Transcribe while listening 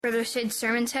Brother Sid's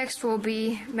sermon text will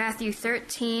be Matthew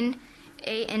 13,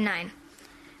 8 and 9.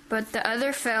 But the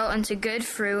other fell into good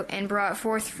fruit and brought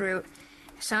forth fruit,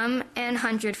 some an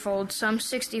 100-fold, some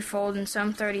 60-fold, and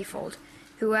some 30-fold.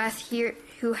 Who hath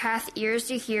ears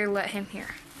to hear, let him hear.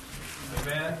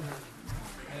 Amen.